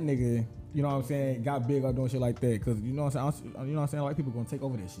nigga, you know what I'm saying, got big up doing shit like that. Cause you know what I'm saying, white people gonna take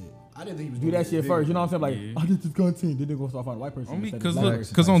over that shit. I didn't think he was Do gonna that get shit big. first. You know what I'm saying? Like, Yeah. I did this content. Then they gonna start finding a white person. I mean, instead of cause black look,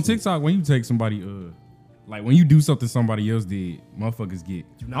 person cause type on shit. TikTok when you take somebody like when you do something somebody else did, motherfuckers get.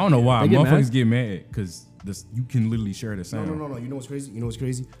 I don't know why They get motherfuckers mad? get mad because you can literally share the No, sound. no. You know what's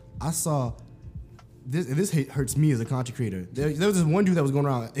crazy? I saw this. And this hurts me as a content creator. There was this one dude that was going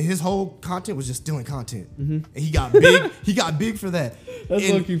around, and his whole content was just stealing content, and he got big. He got big for that. That's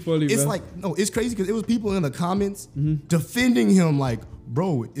And low-key funny, It's bro. like no, it's crazy because it was people in the comments defending him, like,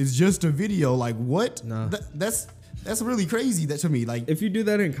 bro, it's just a video. Like, what? Nah. That's really crazy. That to me, like, If you do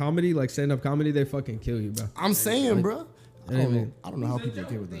that in comedy, like stand up comedy, they fucking kill you, bro. I'm saying, bro. I Amen. don't know how people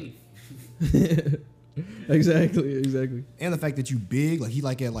okay with that. Exactly. And the fact that you big, like he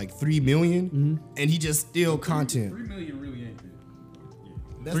like at like 3 million, and he just steal content. 3 million really ain't big.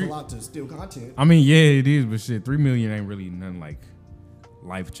 That's a lot to steal content I mean, yeah, it is, but shit, 3 million ain't really nothing like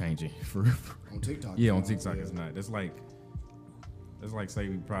life changing for real. on TikTok. Yeah, on TikTok it's not. That's like say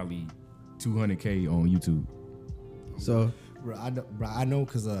we probably 200K on YouTube. So Bro, I know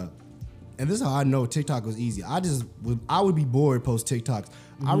because and this is how I know TikTok was easy. I would be bored post TikToks.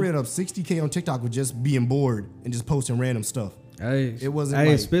 I ran up 60K on TikTok with just being bored and just posting random stuff. hey, It wasn't Hey,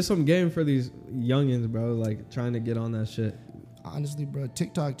 like- spit some game for these youngins, bro. Like trying to get on that shit. Honestly, bro,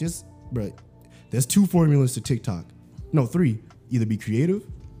 TikTok bro, there's 2 formulas to TikTok. No, 3. Either be creative,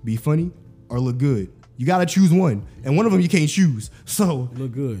 be funny, or look good. You gotta choose one, and one of them you can't choose. So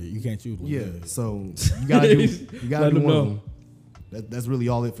Look good. You can't choose. Look yeah, good. so you gotta do Let them one of know. them. That's really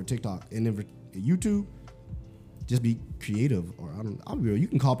all it for TikTok. And then for YouTube, just be creative. Or I'll be real. You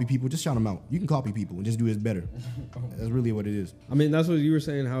can copy people. Just shout them out. You can copy people and just do it better. That's really what it is. I mean, that's what you were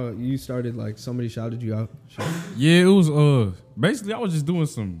saying. How you started, like somebody shouted you out. Shit. Yeah, it was basically I was just doing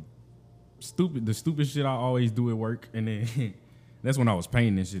some the stupid shit I always do at work, and then that's when I was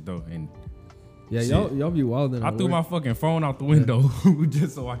painting and shit though. And Yeah, Shit. y'all be wild. I threw my fucking phone out the window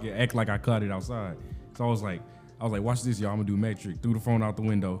just so I could act like I caught it outside. So I was like, watch this, y'all. I'm gonna do metric. Threw the phone out the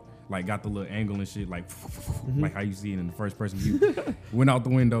window, like got the little angle and shit, like like how you see it in the first person view. Went out the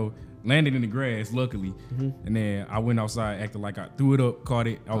window, landed in the grass, luckily, and then I went outside, acted like I threw it up, caught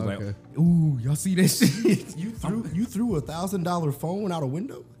it. I was Okay. like, ooh, y'all see that shit? You threw a $1,000 phone out a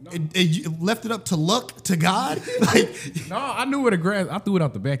window and you left it up to luck to God. Like No, I knew where the grass. I threw it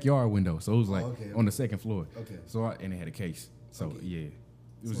out the backyard window, so it was like okay. on the second floor. Okay. So and it had a case. So yeah, it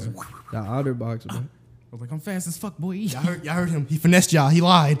was. Just, The outer box, bro. I was like, I'm fast as fuck, boy. y'all heard him. He finessed y'all. He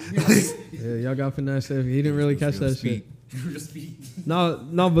lied. Yeah, y'all got finesse. He didn't really catch that shit. Real speed.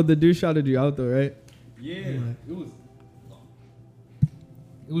 No, but the dude shouted you out though, right? Yeah, it was.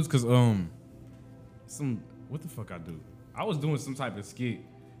 It was cause what the fuck I do? I was doing some type of skit,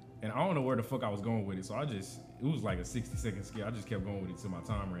 and I don't know where the fuck I was going with it. So it was like a 60-second skit. I just kept going with it till my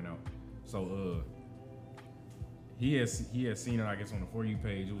time ran out. So he had seen it, I guess, on the For You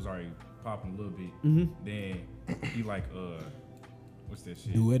page. It was already popping a little bit. Then he like what's that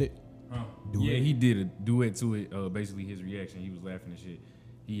shit? Duet it. Huh? Duet? Yeah, he did a duet to it. Basically, his reaction, he was laughing and shit.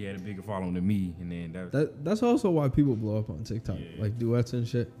 He had a bigger following than me, and then That's also why people blow up on TikTok, Yeah. like duets and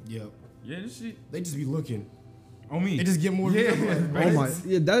shit. Yeah. yeah, this shit They just be looking. on me. They just get more. Yeah. Oh my,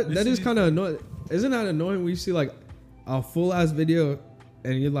 yeah, that This is shit kind of annoying. Isn't that annoying when you see like a full ass video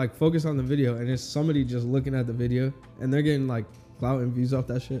and you like focus on the video and it's somebody just looking at the video and they're getting like clout and views off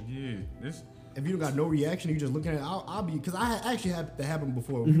that shit? Yeah, this. If you don't got no reaction, you just looking at it. I'll be because I actually had that happen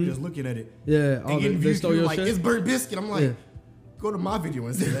before. People just looking at it. Yeah, And getting they views stole through, your like shit. it's burnt biscuit. I'm like, Yeah. go to my video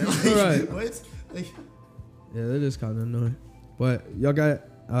and say that. Like, Right. What? Like, Yeah, that is kind of annoying. But y'all got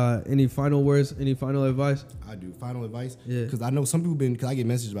any final words? Any final advice? I do. Final advice. Yeah. Because I know some people because I get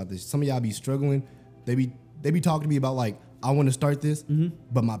messages about this. Some of y'all be struggling. They be talking to me about like I want to start this,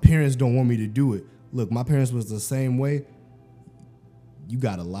 but my parents don't want me to do it. Look, my parents was the same way. You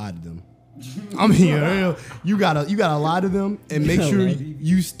gotta lie to them. I mean, you gotta lie to them and make sure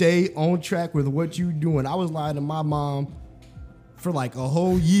you stay on track with what you doing. I was lying to my mom for like a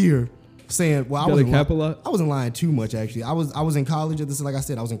whole year saying, well, I Got a wasn't cap a lot? I wasn't lying too much actually. I was in college. This is like I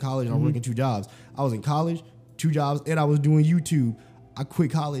said, I was in college and I was working 2 jobs. I was in college, 2 jobs, and I was doing YouTube. I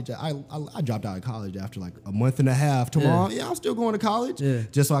quit college. I dropped out of college after like a month and a half. Tomorrow, yeah, I'm still going to college. Yeah.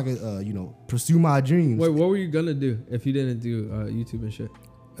 Just so I could, pursue my dreams. Wait, what were you gonna do if you didn't do YouTube and shit?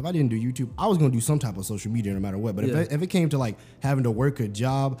 If I didn't do YouTube, I was gonna do some type of social media no matter what. But if it came to like having to work a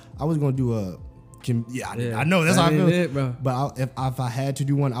job, I was gonna do I know that's how I feel. It, bro. But if I had to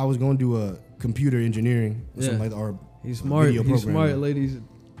do one, I was gonna do a computer engineering or something like that, or He's smart. video He's programming. smart, ladies.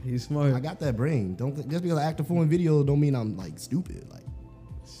 He's smart. I got that brain. Just because I act a fool in video don't mean I'm like stupid. Like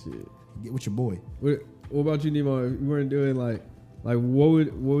Shit. get with your boy. What about you, Nemo? If you weren't doing like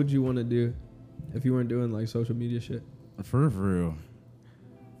what would you want to do if you weren't doing like social media shit? For real.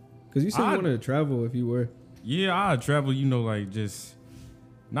 Because you said you wanted to travel if you were. Yeah, I travel, like just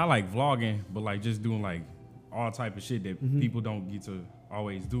not like vlogging, but like just doing like all type of shit that people don't get to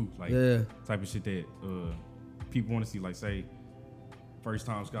always do. Like type of shit that people want to see. Like say first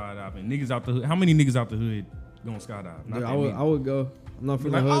time skydiving. Niggas out the hood. How many niggas out the hood going skydive? Dude, I would go. I'm not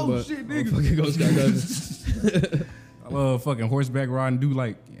from the like, hood, oh, but shit, I'll nigga. fucking go skydiving. I love fucking horseback riding. Do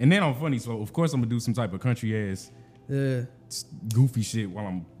like, and then I'm funny, so of course I'm gonna do some type of country ass Yeah. goofy shit while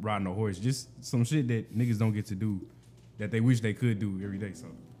I'm riding a horse. Just some shit that niggas don't get to do that they wish they could do every day. So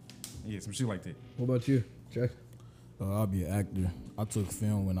yeah, some shit like that. What about you, Jack? I'll be an actor. I took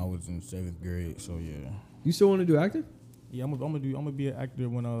film when I was in 7th grade, so yeah. You still want to do acting? Yeah, I'm gonna be an actor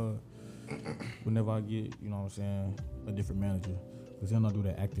whenever I get, you know what I'm saying, a different manager. Cause then I'll do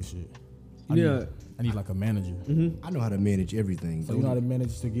that acting shit. I need like a manager. I know how to manage everything. So you know how to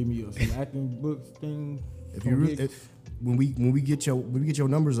manage to give me some acting books thing. If you really, when we get your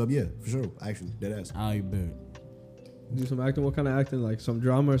numbers up, yeah, for sure. Actually, that ass. I bet. Do some acting? What kind of acting? Like some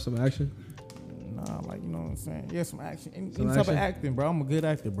drama or some action? Nah, like, you know what I'm saying? Yeah, some action. Any Some type action? of acting, bro. I'm a good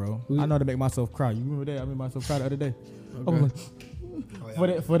actor, bro. I know how to make myself cry. You remember that? I made myself cry the other day. I was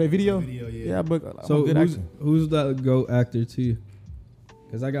like, for that video? Yeah, but I'm So a good actor. who's that GOAT actor to you?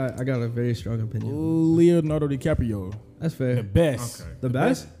 Because I got a very strong opinion. Leonardo DiCaprio. That's fair. The best. Okay. The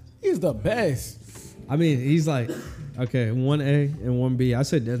best? He's the best. I mean, he's like, okay, 1A and 1B. I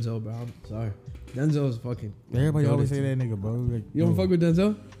said Denzel, bro. I'm sorry. Denzel's fucking. Everybody goated always to say me. that nigga, bro. Like, You don't fuck with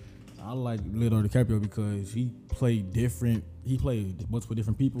Denzel? I like Leonardo DiCaprio because he played different. He played multiple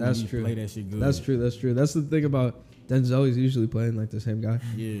different people. That's and he true. Played that shit good. That's true. That's the thing about Denzel. He's usually playing like the same guy.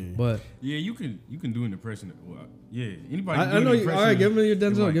 Yeah. But Yeah, you can do an impression. Well, yeah, anybody. I know you. All right, give me your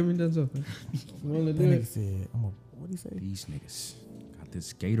Denzel. Like, Give me Denzel. You want to That do nigga it? said, what'd he say? These niggas got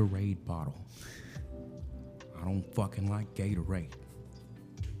this Gatorade bottle. I don't fucking like Gatorade.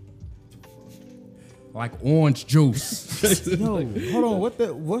 Like orange juice. Yo, hold on.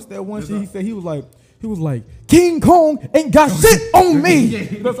 What's that one shit he said? He was like, King Kong ain't got shit on me.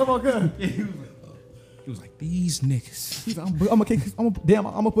 That's all good. He was like, these niggas. He's like, I'm gonna put cases I'm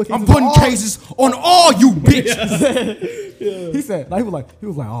putting on all-" cases on all you bitches. He said, like, he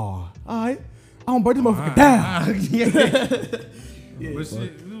was like, oh, all right, I'm gonna burn this motherfucker down. But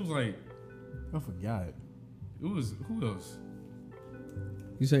shit, it was like, I forgot. it was who else?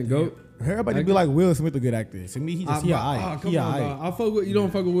 You saying GOAT? Everybody be like Will Smith a good actor. To me, he alright. Come on, dog. I fuck with you. Don't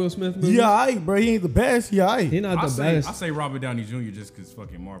fuck with Will Smith. Movies? He alright, bro. He ain't the best. He alright. He not I the say best. Robert Downey Jr. just cause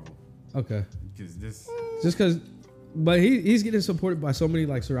fucking Marvel. Okay. Cause this. Just because, but he's getting supported by so many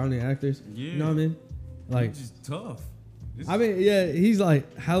like surrounding actors. Yeah. You know what I mean? Like, It's just tough. I mean, yeah, he's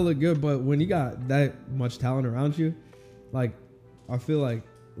like hella good, but when you got that much talent around you, like, I feel like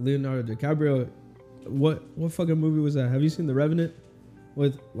Leonardo DiCaprio. What fucking movie was that? Have you seen The Revenant?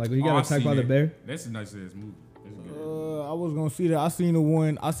 With like he got attacked by the bear. That's a nice ass movie. That's good. I was gonna see that. I seen the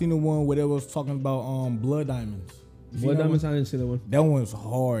one where they was talking about Blood Diamonds. You seen Blood that Diamonds? one? I didn't see that one. That one's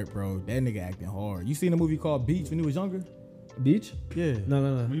hard, bro. That nigga acting hard. You seen a movie called Beach when he was younger? Beach? Yeah. No.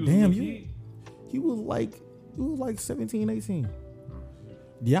 When he was Damn, a little kid, He was like 17, 18.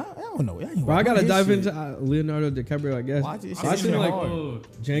 Yeah, I don't know. Bro, I gotta dive into Leonardo DiCaprio, I guess. Watch it. I seen like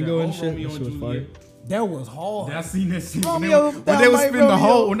that Django and shit. Romeo That shit was and fire. Juliet. That was hard. I seen that shit. Romeo, when that they was like spinning the Romeo.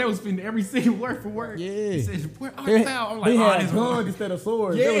 whole, when they was spinning every single word for word. Yeah. He said, "Where art They, thou?" I'm they like, had this guns instead of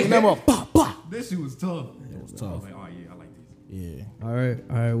swords. Yeah. They was never bah, bah. This shit was tough. It was I tough. was like, oh yeah, I like this. Yeah. All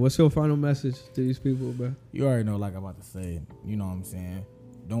right. What's your final message to these people, bro? You already know, like I'm about to say. You know what I'm saying?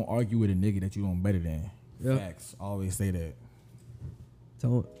 Don't argue with a nigga that you don't better than. Yep. Facts. Always say that.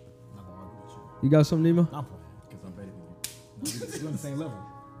 Tell it. You got something, Nemo? I'm playing because I'm better than you. You're on the same level.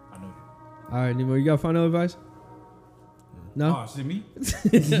 I know. All right, Nemo. You got final advice? No. Oh shit, me?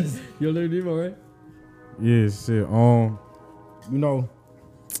 You're little Nemo, right? Yeah, shit. You know,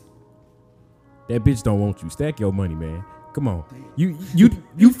 that bitch don't want you. Stack your money, man. Come on. You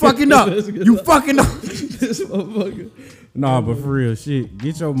fucking up. You fucking up. This motherfucker. Nah, but for real, shit,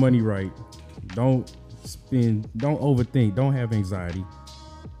 get your money right. Don't spend, don't overthink, don't have anxiety.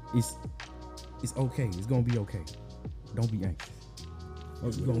 It's okay. It's gonna be okay. Don't be anxious.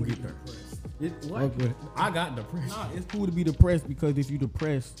 You're gonna get there. I got depressed. Nah, it's cool to be depressed because if you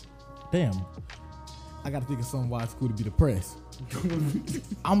depressed, damn, I gotta think of something why it's cool to be depressed.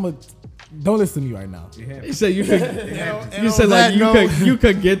 Don't listen to me right now. You said you could. You said like you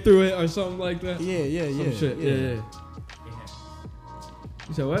could get through it or something like that. Yeah. Some shit. Yeah.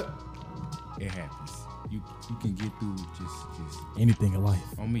 You said what? It happens. You can get through just Anything in life.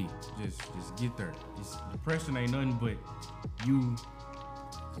 on me. Just get there. Depression ain't nothing but you.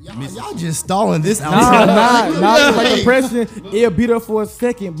 Y'all just stalling this out. Nah, like depression, it'll be there for a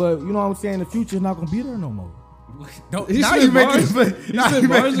second, but you know what I'm saying? The future is not gonna be there no more. Don't, He now spit you making bars? it. He spit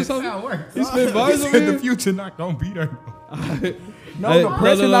bars or something? He spit bars over The here? future not gonna be there. No, Hey,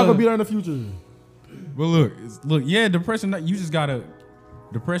 depression no. not gonna be there in the future. But look, yeah, depression. You just gotta.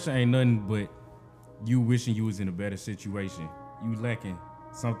 Depression ain't nothing but you wishing you was in a better situation. You lacking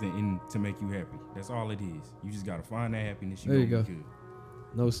something to make you happy. That's all it is. You just gotta find that happiness. There you gonna go. be good.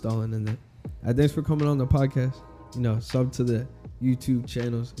 No stalling in there. Thanks for coming on the podcast. You know, sub to the YouTube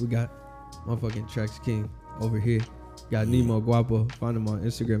channels. We got motherfucking Trex King over here. Got Nemo, Guapo. Find him on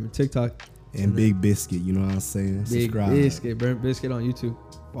Instagram and TikTok. And Big Biscuit, you know what I'm saying? Big Subscribe. Biscuit, Burnt Biscuit on YouTube.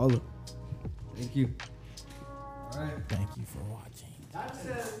 Follow. Thank you. All right. Thank you for watching. Like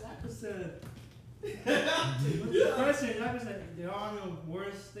I said, depression, like I said, they're on the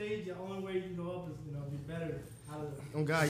worst stage. The only way you can go up is, be better. Oh God.